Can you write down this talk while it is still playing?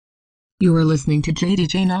You are listening to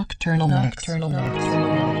JDJ Nocturnal Mix. We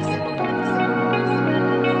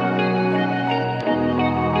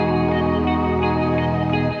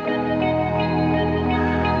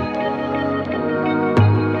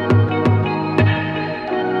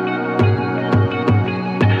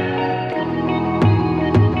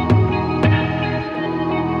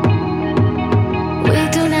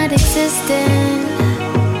do not exist in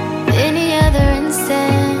any other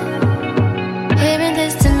instant. Here in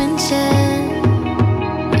this dimension,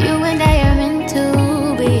 you and I are meant to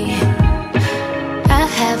be. I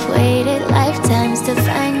have waited lifetimes to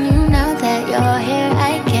find you. Now that you're here,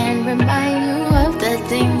 I can remind you of the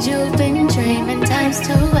things you've been dreaming times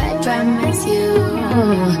two. I promise you.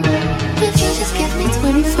 If you just give me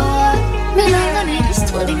 24, then all I need is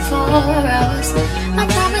 24 hours. I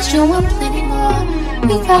promise you want plenty more.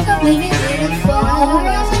 We probably be waiting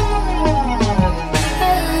forever.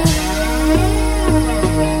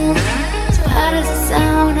 So how does it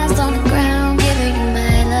sound? Us on the ground, giving you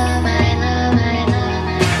my love, my love, my love, my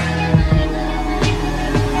love.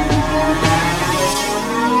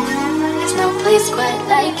 There's no place quite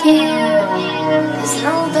like here. There's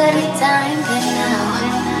no better time than now.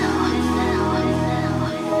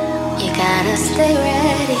 You gotta stay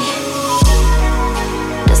ready.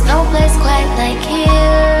 There's no place quite like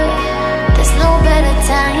here. There's no better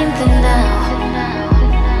time than now.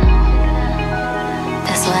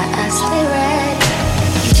 That's why I stay ready.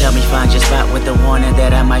 You tell me find your spot with the warning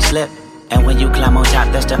that I might slip. And when you climb on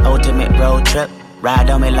top, that's the ultimate road trip. Ride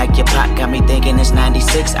on me like your pop, got me thinking it's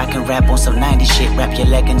 96. I can rap on some 90 shit, wrap your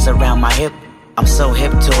leggings around my hip. I'm so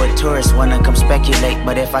hip to it, tourists wanna come speculate.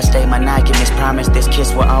 But if I stay monogamous, promise this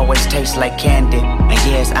kiss will always taste like candy. And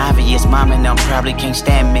yeah, it's obvious, mom and them probably can't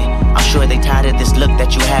stand me. I'm sure they tired of this look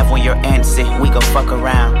that you have when you're antsy. We gon' fuck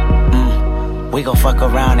around, we gon' fuck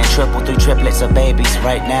around and triple through triplets of babies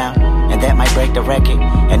right now. And that might break the record.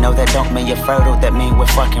 And no, that don't mean you're fertile, that mean we're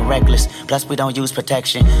fucking reckless. Plus we don't use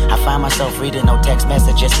protection. I find myself reading no text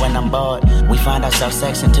messages when I'm bored. We find ourselves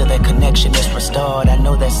sex until that connection is restored. I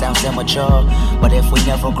know that sounds immature, but if we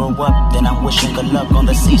never grow up, then I'm wishing good luck on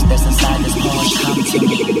the seats that's inside this porch. Come to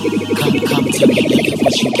me, come to me. Look at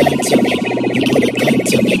what you done to me. You put a gun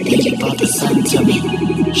to me, then you brought the sun to me.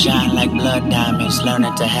 Shine like blood diamonds,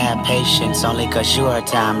 learning to have patience only cause you are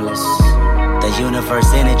timeless. The universe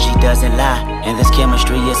energy doesn't lie, and this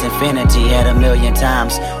chemistry is infinity at 1,000,000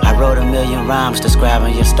 times. I wrote 1,000,000 rhymes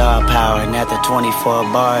describing your star power, and after 24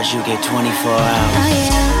 bars, you get 24 hours. Oh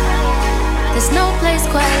yeah, there's no place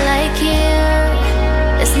quite like here.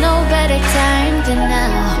 There's no better time than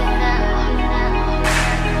now.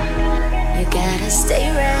 You gotta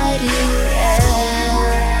stay ready. Yeah.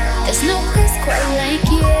 There's no place quite like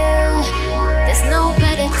here. There's no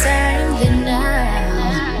better time than now.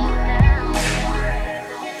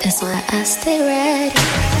 That's why I stay ready.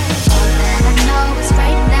 All that I know is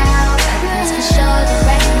right now. That's for sure that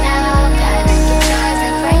right now. Gotta get yours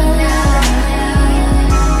like right now.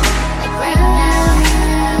 Like right now.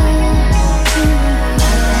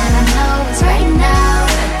 All that I know is right now.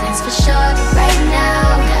 That's for sure that right now.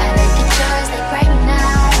 Gotta get yours like right now.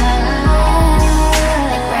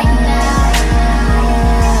 Like right now.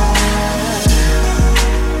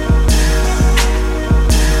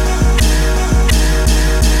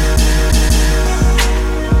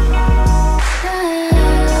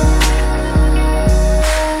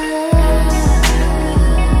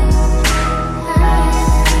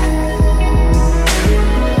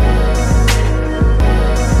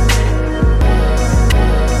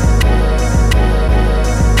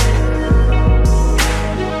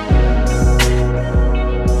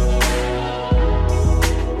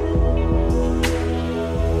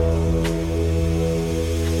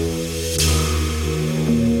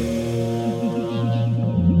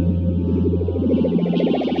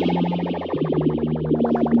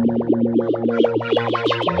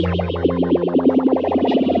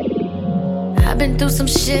 I've been through some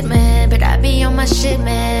shit, man, but I be on my shit,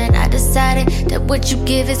 man. I decided that what you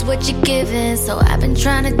give is what you're giving, so I've been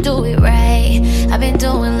trying to do it right. I've been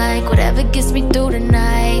doing like whatever gets me through the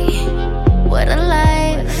night. What a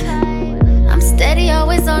life. I'm steady,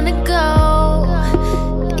 always on the go.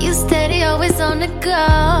 You steady, always on the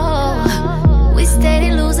go. We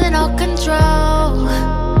steady losing all control.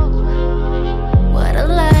 What a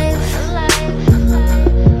life.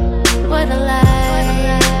 What a life.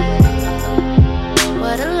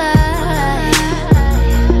 What a life.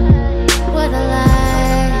 What a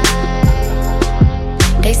life.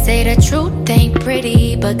 They say the truth ain't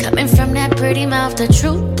pretty, but coming from that pretty mouth, the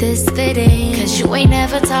truth is fitting. Cause you ain't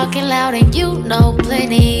never talking loud and you know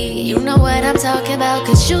plenty. You know what I'm talking about,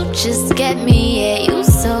 cause you just get me. Yeah, you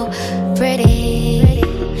so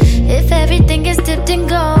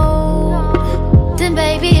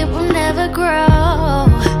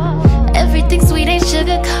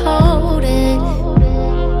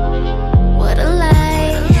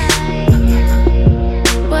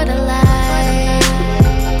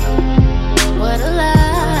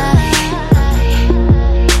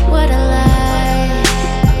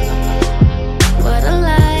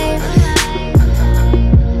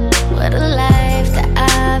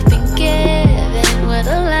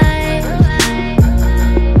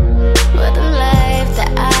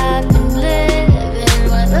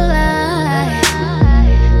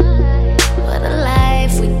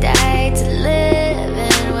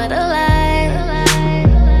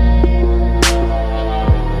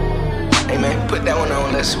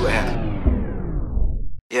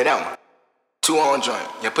Yeah, that one. 2 on joint.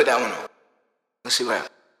 Yeah, put that one on. Let's see what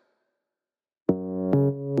happens.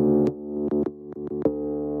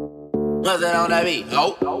 What's that on that beat?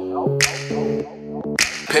 Oh.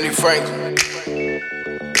 Penny Franklin.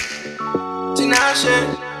 Tinashe,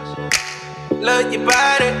 love your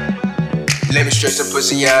body. Let me stretch the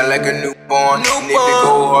pussy out like a newborn. And if it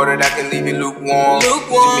go harder, I can leave you lukewarm. You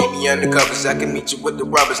meet me undercovers, I can meet you with the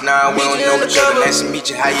rubbers. Now we don't know each other, nice to meet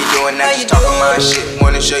you. How you doing? Now just talking my shit.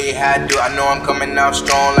 Wanna show you how I do. I know I'm coming out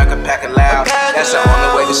strong like a pack of loud. That's the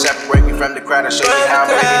only way to separate me from the crowd. I'll show you how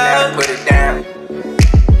I'm ready now to put it down.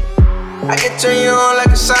 I can turn you on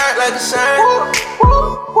like a siren, like a siren.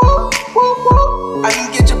 I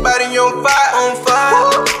can get your body on fire, on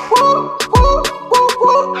fire.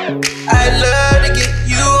 I'd love to get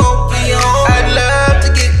you on, get you on. I'd love to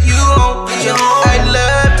get you on, get you on. I'd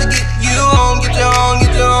love to get you on, get you on,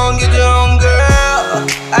 get you on, get you on, girl.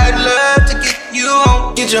 I'd love to get you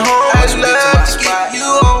on, get you home. I'd love to get you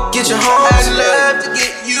on, get you home. I'd love to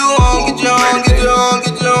get you on, get you on, get you on,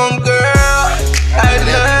 get you on, girl. I'd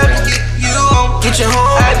love to get you on, get you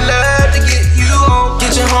home. I'd love to get you on,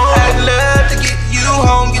 get you home. I'd love to get you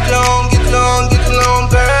home, get you on, get you on, get you on,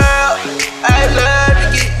 girl. I'd love to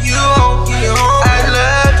get you home, get you home. I'd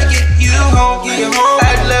love to get you home, get you home.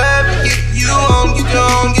 I'd love to get you home, get you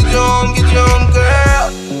on, get you on, get you on,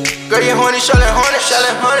 girl. Girl, you're horny, shallin' hornets,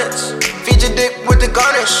 shallin' hornets. Feed your dick with the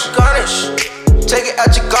garnish, garnish. Take it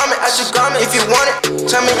out your garment, if you want it.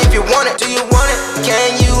 Tell me if you want it, do you want it?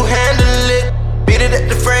 Can you handle it? Beat it at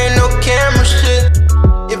the frame, no camera shit.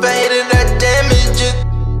 If I hit it, I damage it.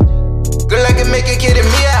 Girl, I can make it, get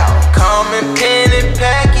me out. Come and pin and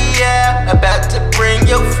pack it out. About to bring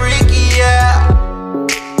your freaky out.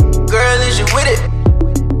 Girl, is you with it?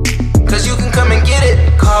 Cause you can come and get it.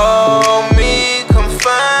 Call me, come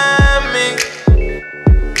find me.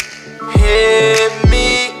 Hit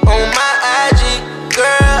me on my IG.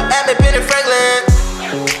 Girl, at me Penny Franklin.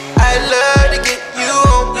 I'd love to get you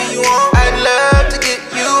on, get you on. I'd love to get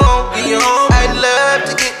you on, get you on. I'd love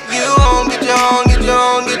to get you on, get you on, get you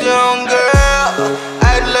on, get you on, girl.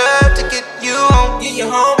 I'd love to get you on, get you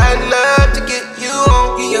home. I'd love to get you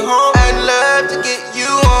on, get you home. I'd love to get you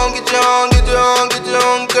on, get you on, get you on, get you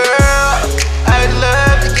on, girl. I'd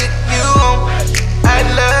love to get you on. I'd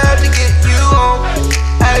love to get you on.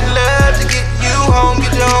 I'd love to get you home,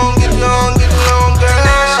 get you on, get you on, get you on, girl.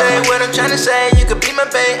 Say what I'm tryna say, you could be my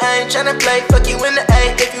bae. I ain't tryna play, fuck you in the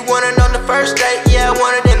A. If you want it on the first date, yeah, I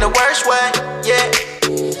want it in the worst way, yeah.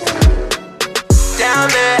 Down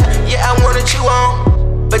there, yeah, I wanna chew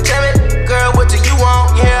on. But tell me, girl, what do you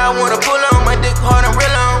want? Yeah, I wanna pull on my dick hard and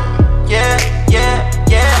real on. Yeah, yeah,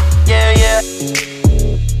 yeah, yeah, yeah.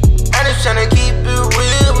 I'm just tryna keep it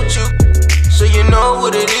real with you, so you know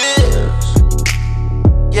what it is.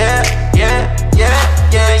 Yeah, yeah, yeah,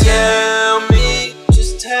 yeah, yeah. Tell me,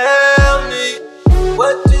 just tell me,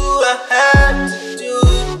 what do I have to do?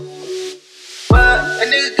 What a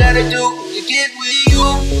nigga gotta do to get with you?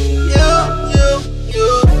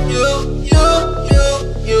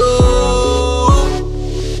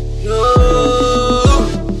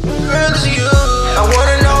 Girl, it's you. I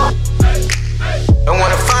wanna know, I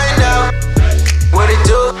wanna find out what it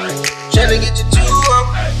do. Tryna get you 2 on,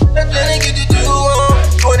 I'm tryna get you 2 on.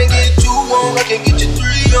 Wanna get 2 on, I can get you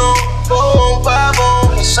 3 on, 4 on, 5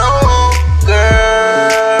 on, and so on,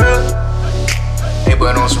 girl. Hey,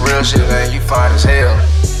 but on some real shit, man, you fine as hell.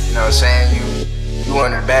 You know what I'm saying? You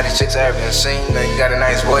one of the baddest chicks I ever been seen. You got a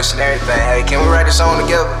nice voice and everything. Hey, can we write a song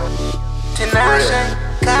together? Tinashe,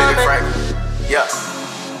 Penny Franklin. Yeah.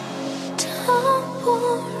 Don't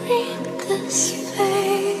worry this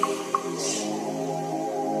face.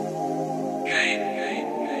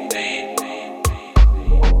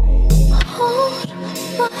 Hold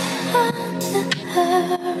my hand in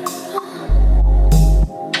hers.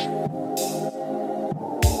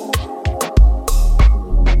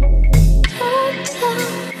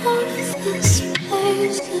 This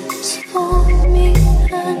place is for me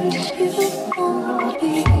and you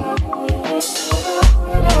only.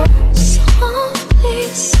 Softly,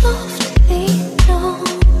 softly, know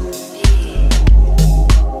me.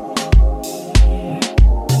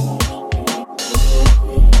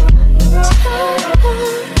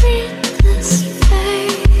 Tearing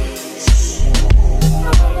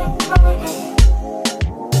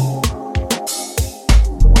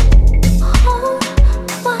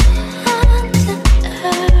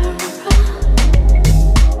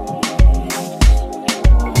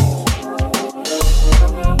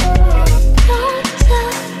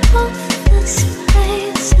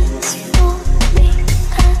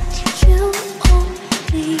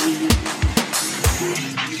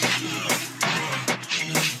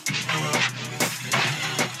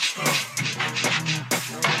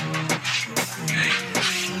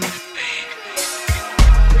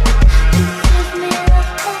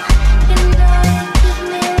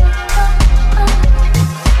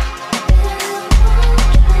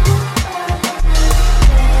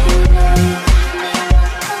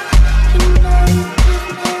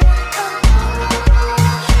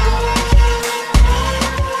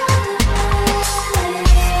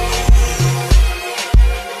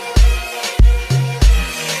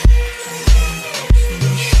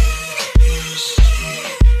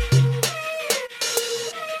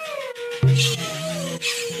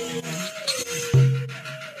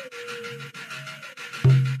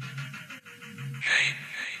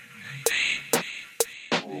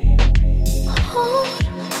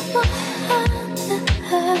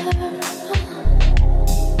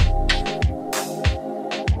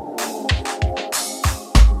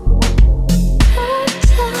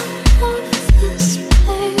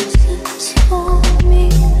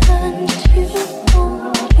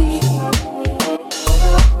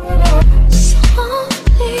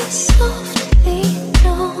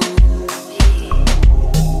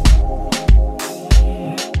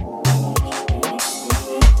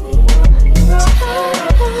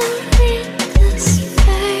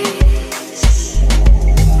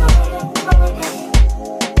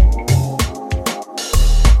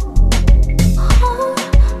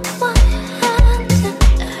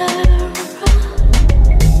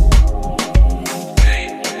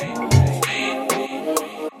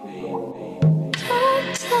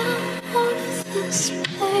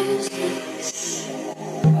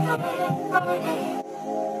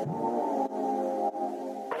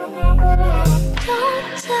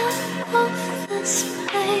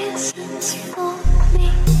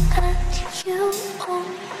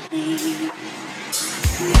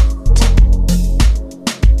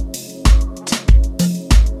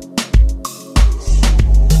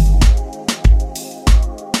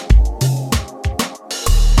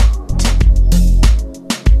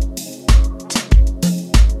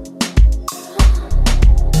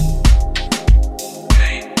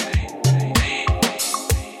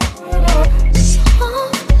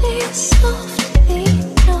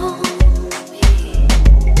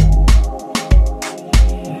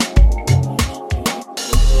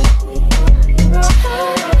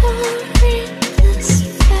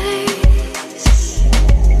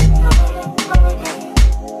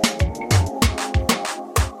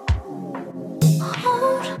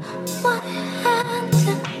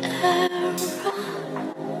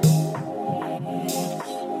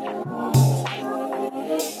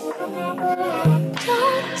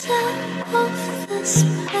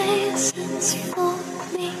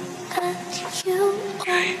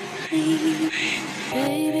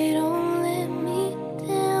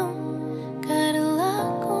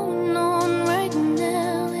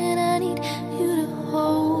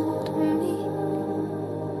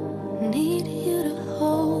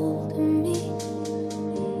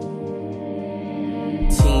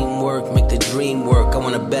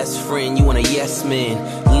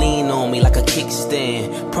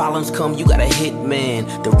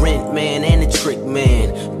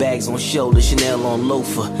Shoulder, Chanel on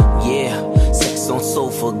loafer, yeah. Sex on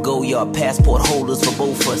sofa, go yard passport holders for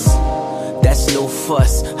both us. That's no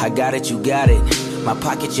fuss. I got it, you got it. My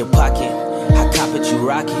pocket, your pocket. I cop it, you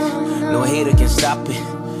rock it. No hater can stop it.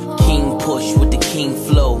 King push with the king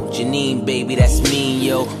flow. Janine, baby, that's me,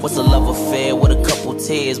 yo. What's a love affair with a couple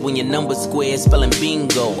tears when your number square spelling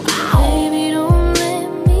bingo? Ow.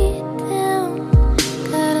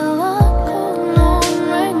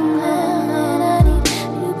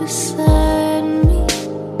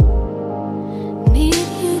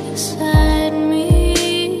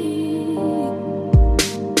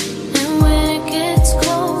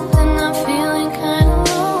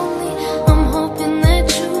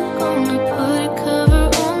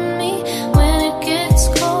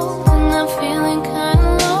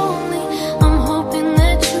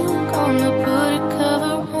 Gonna put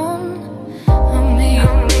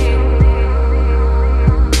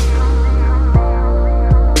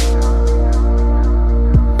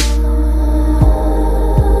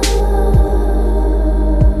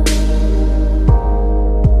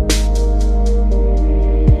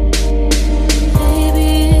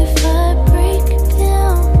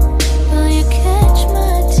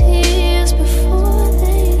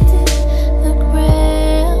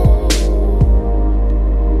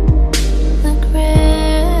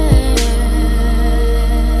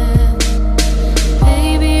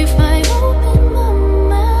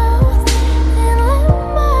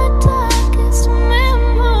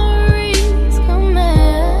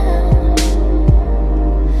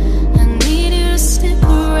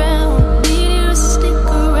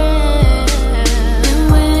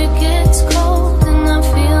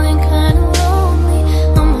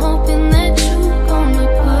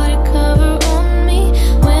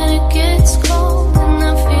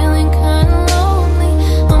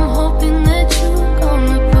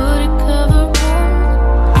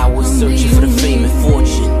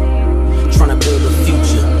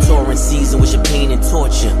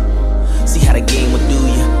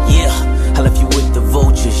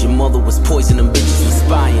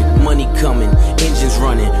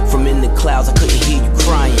clouds, I couldn't hear you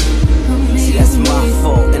crying. See, that's my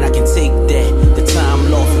fault, and I can take that. The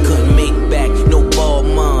time lost, we couldn't make back. No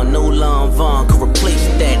Balmain, no Lon Von could replace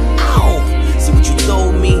that. Ow! See what you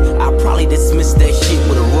told me? I probably dismissed that shit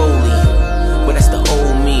with a rollie. But that's the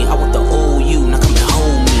old me, I want the old you. Now come and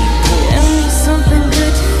hold me. Tell me something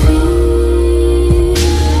good to feel.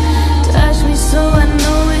 Touch me so I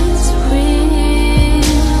know it's real.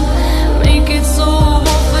 Make it so I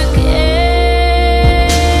won't forget.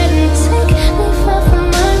 Take me far from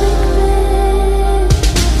my regret.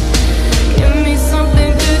 Give me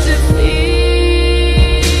something good to feel.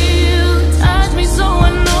 Touch me so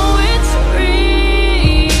I know it's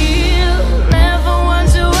real. Never want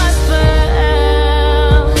to ask for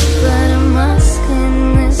help, but I'm asking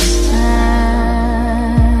this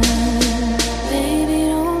time. Baby,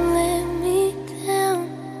 don't let me down.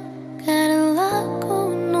 Got a lot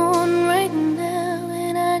going on right now,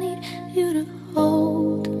 and I need you to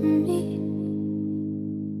hold me.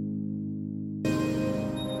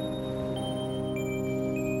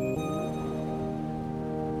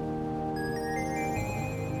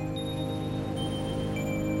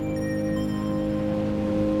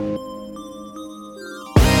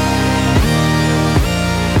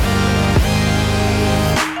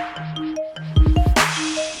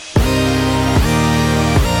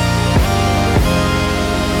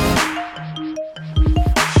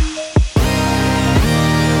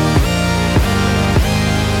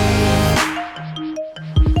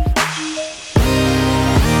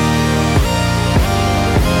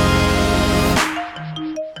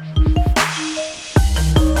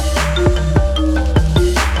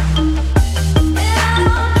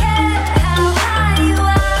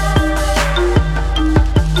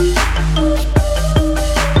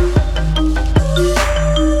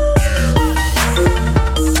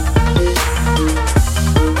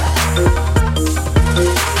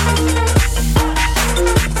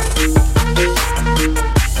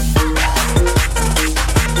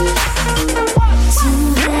 Two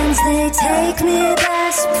hands, they take me by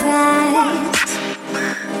surprise.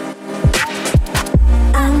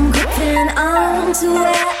 I'm gripping on to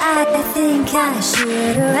where I think I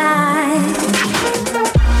should arrive.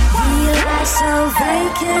 We lie so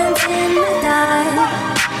vacant in the dark.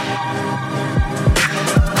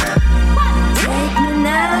 Take me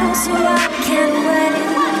now so I can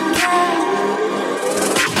wake up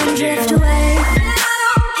and drift away.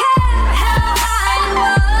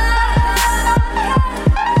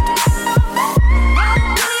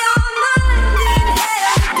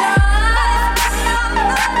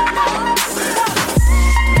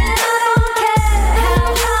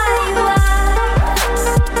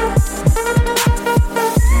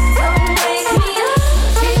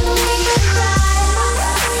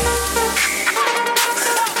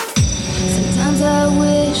 Sometimes I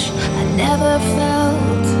wish I never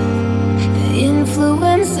felt the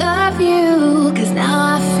influence of you, 'cause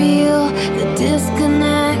now I feel the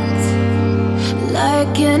disconnect,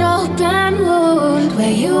 like an open wound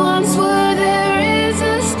where you once were. There is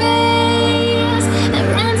a space that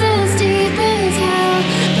runs as deep as hell,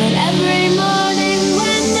 but every morning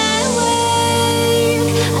when I wake,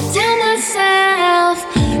 I tell myself,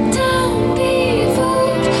 don't be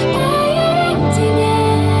fooled by your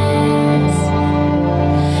emptiness.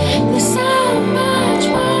 There's so much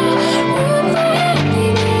more room for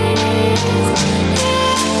happiness.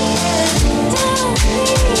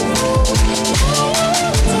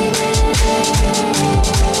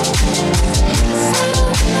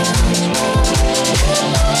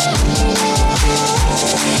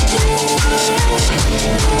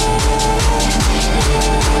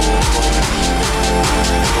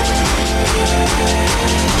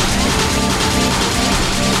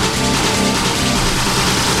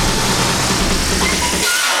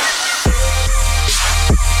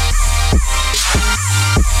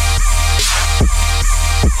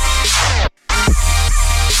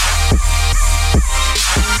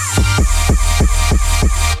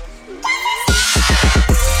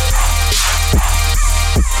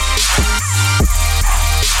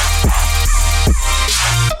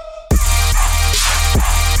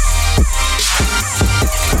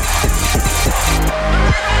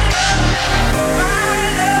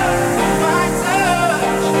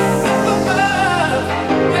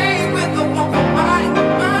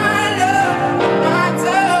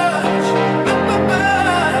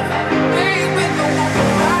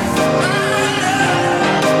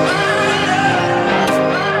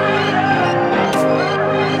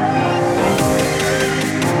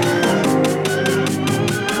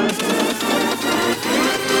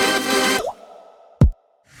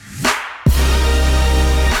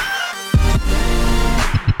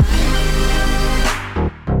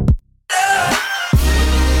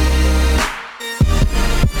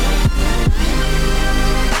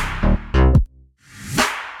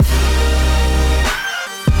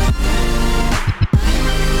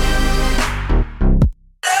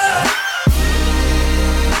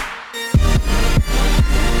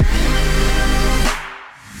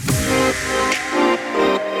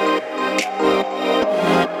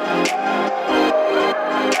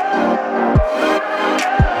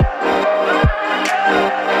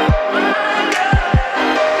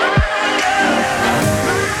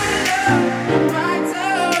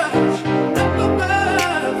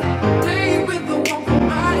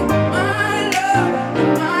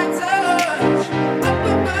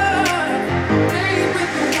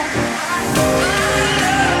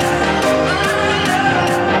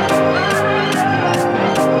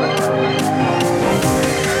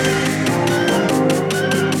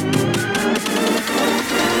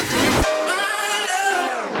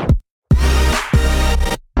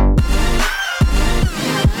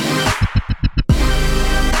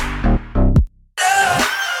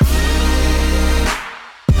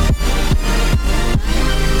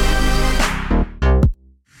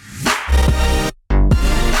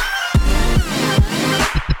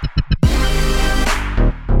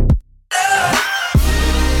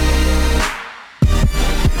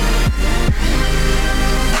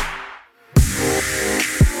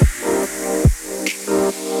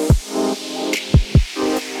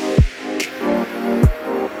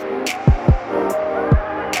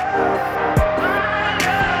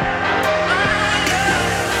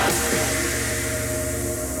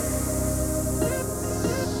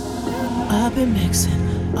 I've been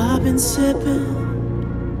mixing, I've been sipping.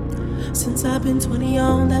 Since I've been 20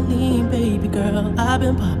 on that lean, baby girl, I've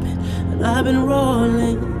been popping and I've been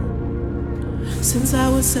rolling. Since I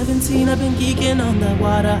was 17, I've been geeking on that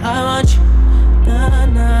water. I want you, nah,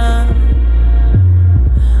 nah.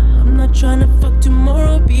 I'm not trying to fuck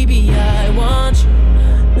tomorrow, baby, I want you,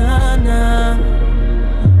 nah, nah.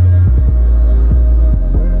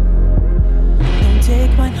 Don't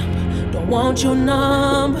take my number, don't want your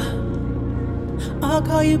number. I'll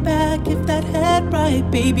call you back if that head right,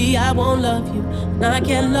 baby. I won't love you, and I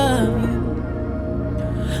can't love you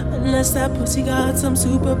unless that pussy got some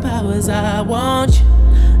superpowers. I want you,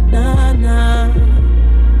 nah, nah.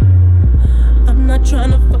 I'm not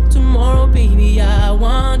trying to fuck tomorrow, baby. I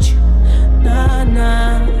want you, nah,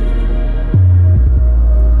 nah.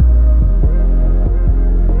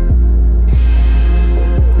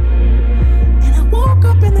 And I woke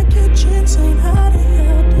up in the kitchen saying, how the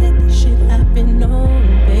hell did this shit happen? No,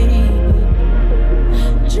 baby.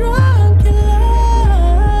 Drunk in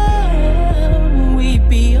love, we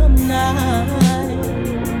be all night.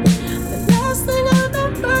 The last thing I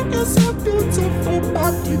remember is a beautiful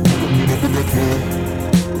body.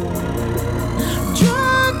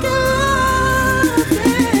 Drunk in love,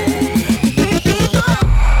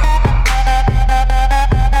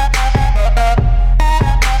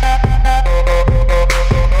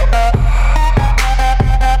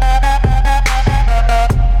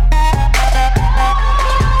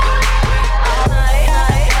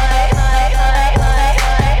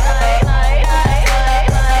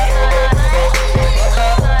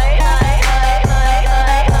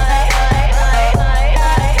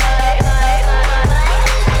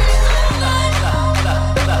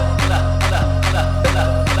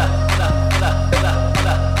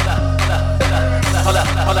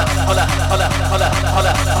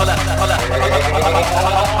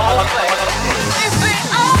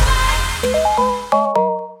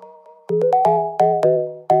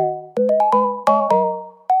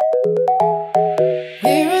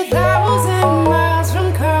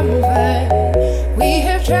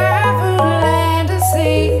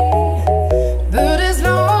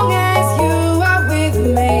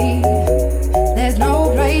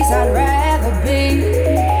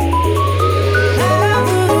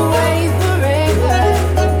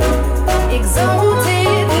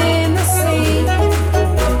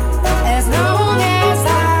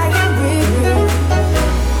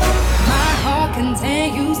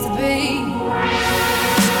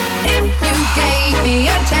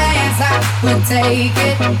 would take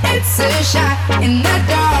it. It's a shot in the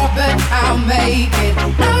dark, but I'll make it.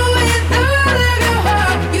 No, with the little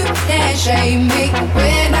heart, you can't shame me.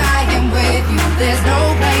 When I am with you, there's no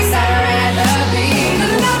place I'd rather be. No,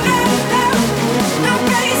 no, no, no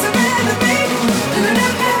place I'd rather be. No, no,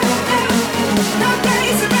 no, no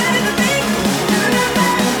place I'd rather be. No, no,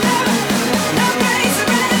 no, no place I'd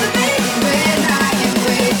rather be. When I am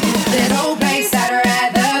with you, there's no place I'd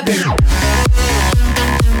rather be.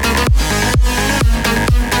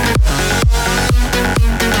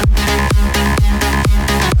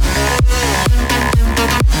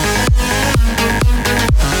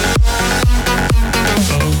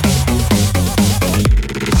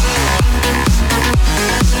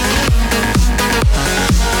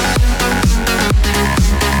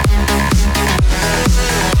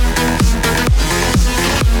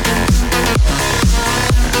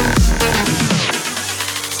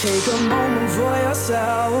 take a moment for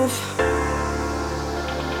yourself.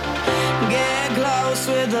 Get close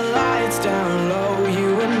with the lights down low.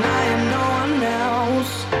 You and I and no one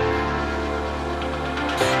else.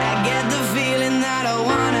 I get the feeling that I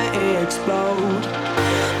wanna explode.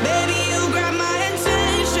 Baby, you grab my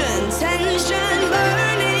attention. Tension,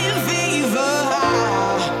 burning fever.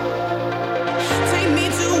 Take me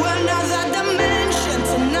to another dimension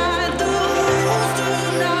tonight. The rules do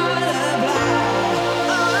not apply.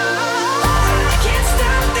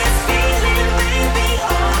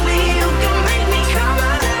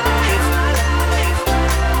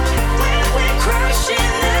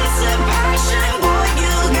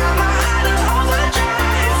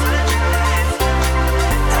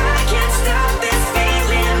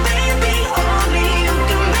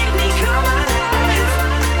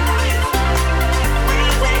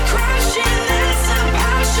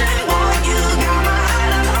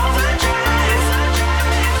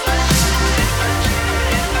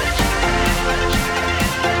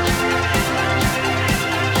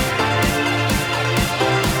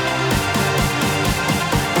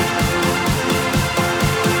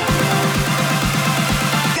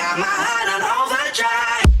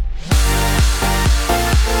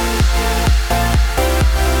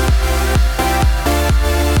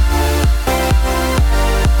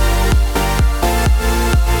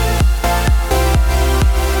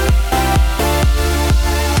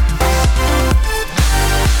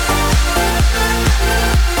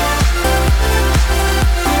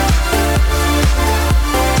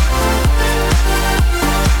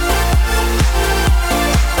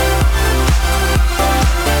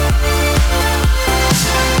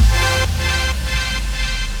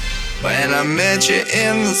 I met you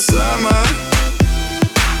in the summer,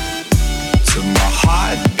 to my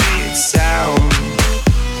heartbeat sound,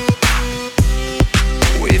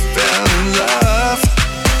 we fell in love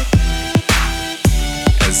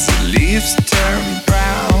as the leaves turn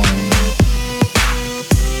brown,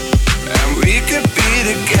 and we could be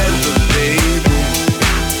together, baby,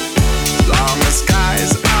 long as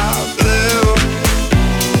skies are blue.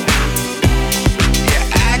 You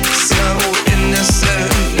act so innocent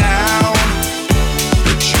now,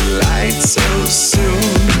 but you lied so soon.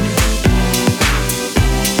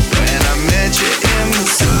 When I met you in the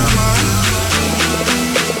summer,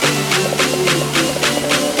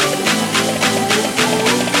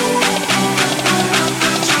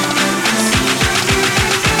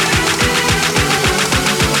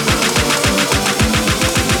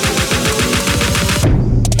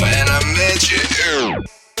 when I met you.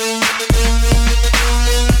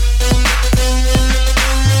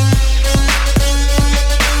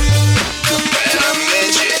 When I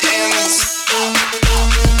met you in the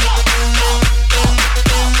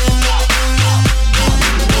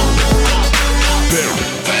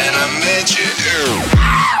when I met you.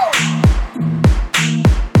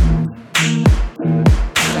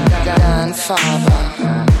 Grandfather.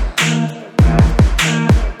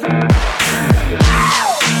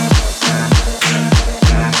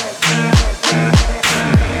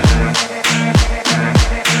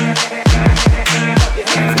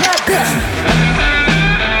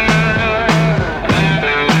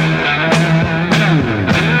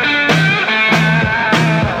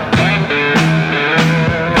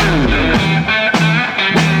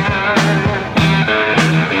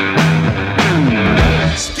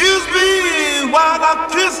 Excuse me while I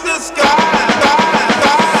kiss the sky.